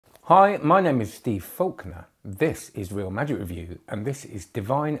Hi, my name is Steve Faulkner. This is Real Magic Review, and this is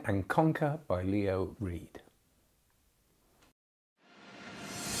Divine and Conquer by Leo Reed.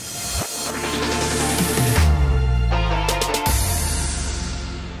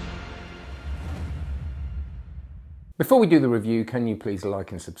 Before we do the review, can you please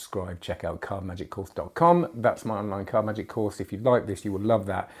like and subscribe? Check out cardmagiccourse.com. That's my online card magic course. If you like this, you will love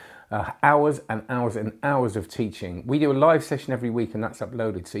that. Hours and hours and hours of teaching. We do a live session every week and that's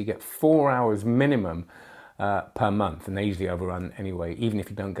uploaded, so you get 4 hours minimum per month, and they usually overrun anyway, even if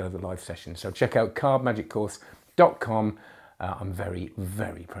you don't go to the live session. So check out cardmagiccourse.com. I'm very,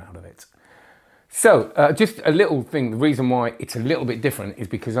 very proud of it. So just a little thing, the reason why it's a little bit different is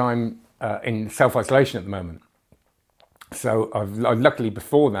because I'm in self-isolation at the moment. So luckily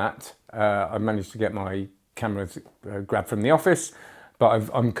before that, I managed to get my cameras grabbed from the office, but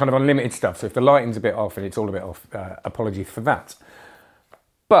I'm kind of on limited stuff. So if the lighting's a bit off and it's all a bit off, apologies for that.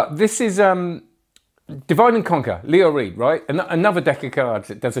 But this is Divine and Conquer, Leo Reed, right? Another deck of cards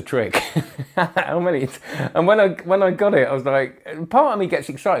that does a trick. How many? And when I got it, I was like, part of me gets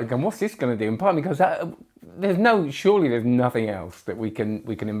excited, going, what's this going to do? And part of me goes, surely there's nothing else that we can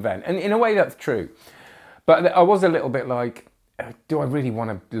invent. And in a way, that's true. But I was a little bit like, do I really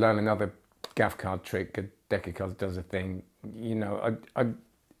want to learn another gaff card trick? A deck of cards does a thing. You know,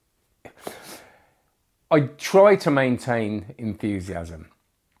 I try to maintain enthusiasm.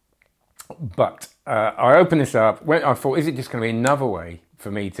 But I opened this up. I thought, is it just going to be another way for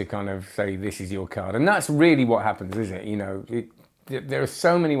me to kind of say, this is your card? And that's really what happens, isn't it? You know, there are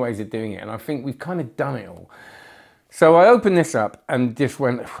so many ways of doing it. And I think we've kind of done it all. So I opened this up and just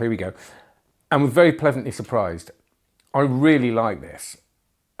went, here we go. And was very pleasantly surprised. I really like this.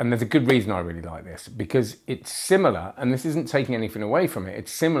 And there's a good reason I really like this, because it's similar, and this isn't taking anything away from it,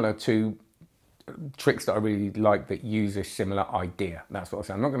 it's similar to tricks that I really like that use a similar idea. That's what I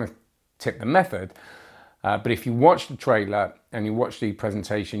say. I'm not going to tip the method, but if you watch the trailer and you watch the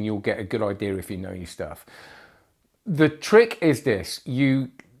presentation, you'll get a good idea if you know your stuff. The trick is this. You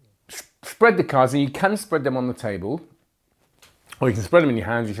spread the cards, and you can spread them on the table, or you can spread them in your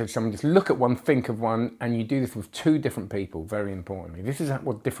hands. You say to someone, just look at one, think of one, and you do this with two different people, very importantly. This is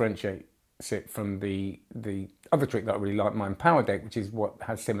what differentiates it from the other trick that I really like, my Empower deck, which is what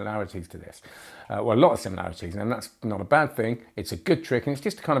has similarities to this. Well, a lot of similarities, and that's not a bad thing. It's a good trick, and it's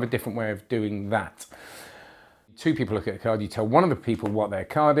just kind of a different way of doing that. Two people look at a card, you tell one of the people what their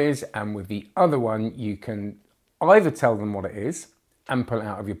card is, and with the other one, you can either tell them what it is and pull it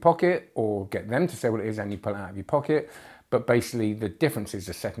out of your pocket, or get them to say what it is and you pull it out of your pocket. But basically the difference is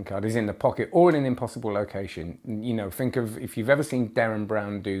the second card is in the pocket or in an impossible location. You know, think of if you've ever seen Darren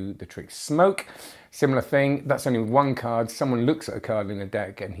Brown do the trick Smoke, similar thing. That's only one card. Someone looks at a card in the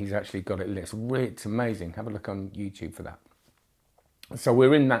deck and he's actually got it lit. It's amazing. Have a look on YouTube for that. So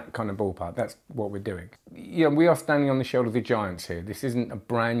we're in that kind of ballpark. That's what we're doing. You know, we are standing on the shoulders of giants here. This isn't a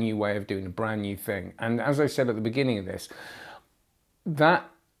brand new way of doing a brand new thing. And as I said at the beginning of this, that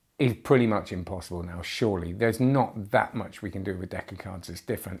is pretty much impossible now, surely. There's not that much we can do with a deck of cards that's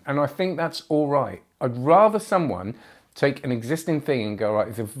different. And I think that's all right. I'd rather someone take an existing thing and go, right,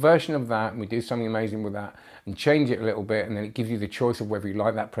 it's a version of that, and we do something amazing with that, and change it a little bit, and then it gives you the choice of whether you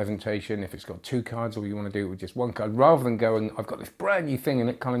like that presentation, if it's got two cards, or you want to do it with just one card, rather than going, I've got this brand new thing,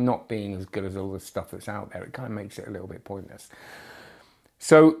 and it kind of not being as good as all the stuff that's out there. It kind of makes it a little bit pointless.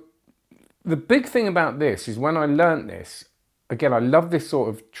 So the big thing about this is when I learned this, again, I love this sort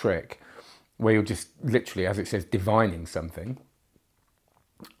of trick where you're just literally, as it says, divining something.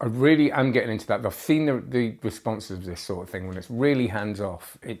 I really am getting into that. I've seen the responses of this sort of thing when it's really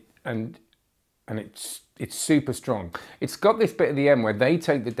hands-off, and it's super strong. It's got this bit at the end where they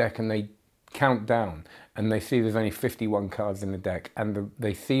take the deck and they count down and they see there's only 51 cards in the deck, and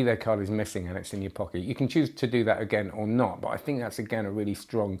they see their card is missing and it's in your pocket. You can choose to do that again or not, but I think that's, again, a really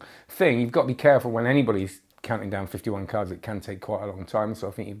strong thing. You've got to be careful when anybody's counting down 51 cards. It can take quite a long time, so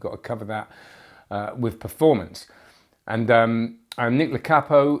I think you've got to cover that with performance. And Nick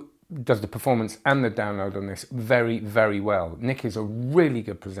Lecapo does the performance and the download on this very, very well. Nick is a really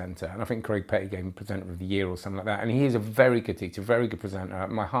good presenter, and I think Craig Petty gave him Presenter of the Year or something like that, and he is a very good teacher, very good presenter.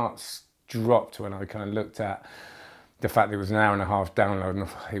 My heart dropped when I kind of looked at the fact that it was an hour and a half download, and I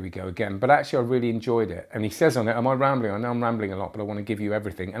thought, here we go again. But actually, I really enjoyed it. And he says on it, am I rambling? I know I'm rambling a lot, but I want to give you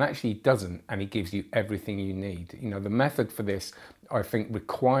everything. And actually, he doesn't, and he gives you everything you need. You know, the method for this, I think,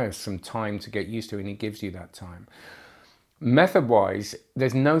 requires some time to get used to, and he gives you that time. Method-wise,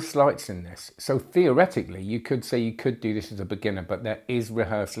 there's no sleights in this. So theoretically, you could say you could do this as a beginner, but there is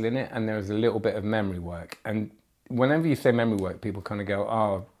rehearsal in it, and there's a little bit of memory work. And whenever you say memory work, people kind of go,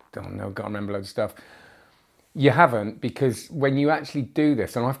 oh, I don't know, got to remember loads of stuff. You haven't, because when you actually do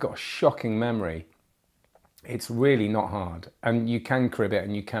this, and I've got a shocking memory, it's really not hard, and you can crib it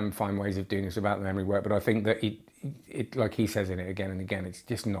and you can find ways of doing this without the memory work. But I think that it like he says in it again and again, it's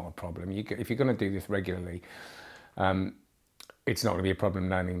just not a problem. If you're going to do this regularly, it's not going to be a problem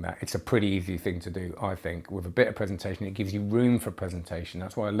learning that. It's a pretty easy thing to do, I think. With a bit of presentation, it gives you room for presentation.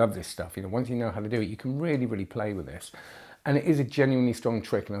 That's why I love this stuff. You know, once you know how to do it, you can really, really play with this. And it is a genuinely strong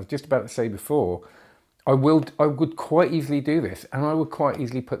trick. And I was just about to say before, I would quite easily do this, and I would quite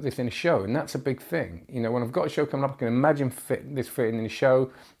easily put this in a show, and that's a big thing. You know, when I've got a show coming up, I can imagine this fitting in a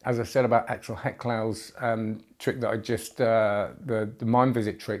show. As I said about Axel Hecklau's trick that I just, the Mind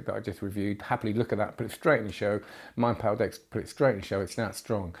Visit trick that I just reviewed, happily look at that, put it straight in the show. Mind Power Decks, put it straight in the show. It's that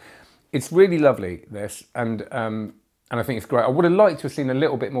strong. It's really lovely, this, and I think it's great. I would have liked to have seen a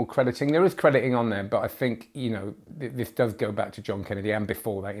little bit more crediting. There is crediting on there, but I think, you know, this does go back to John Kennedy, and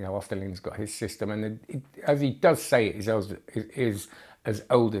before that, you know, Osterling's got his system, and as he does say, it is as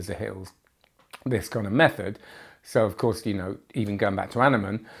old as the hills, this kind of method. So, of course, you know, even going back to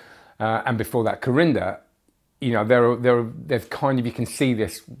Annemann, and before that, Corinda, you know, there's kind of, you can see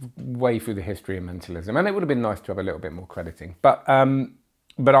this way through the history of mentalism, and it would have been nice to have a little bit more crediting, but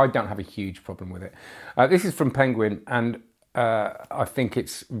I don't have a huge problem with it. This is from Penguin, and I think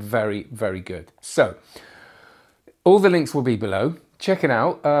it's very, very good. So, all the links will be below. Check it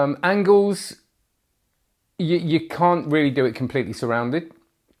out. Angles, you can't really do it completely surrounded.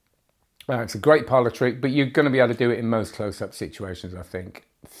 It's a great parlour trick, but you're going to be able to do it in most close-up situations, I think.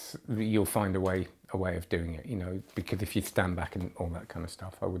 You'll find a way of doing it, you know, because if you stand back and all that kind of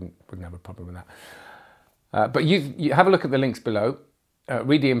stuff, I wouldn't have a problem with that. But you have a look at the links below.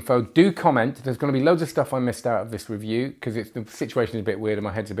 Read the info, do comment. There's going to be loads of stuff I missed out of this review because the situation is a bit weird and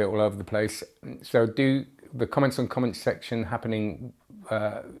my head's a bit all over the place. So do the comments on comments section happening,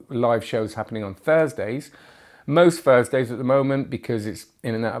 live shows happening on Thursdays. Most Thursdays at the moment, because it's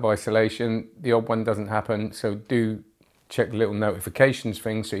in and out of isolation. The odd one doesn't happen, so do check the little notifications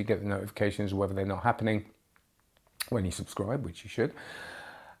thing so you get the notifications of whether they're not happening when you subscribe, which you should.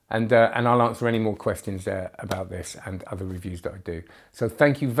 And I'll answer any more questions there about this and other reviews that I do. So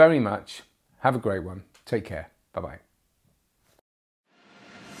thank you very much. Have a great one. Take care. Bye-bye.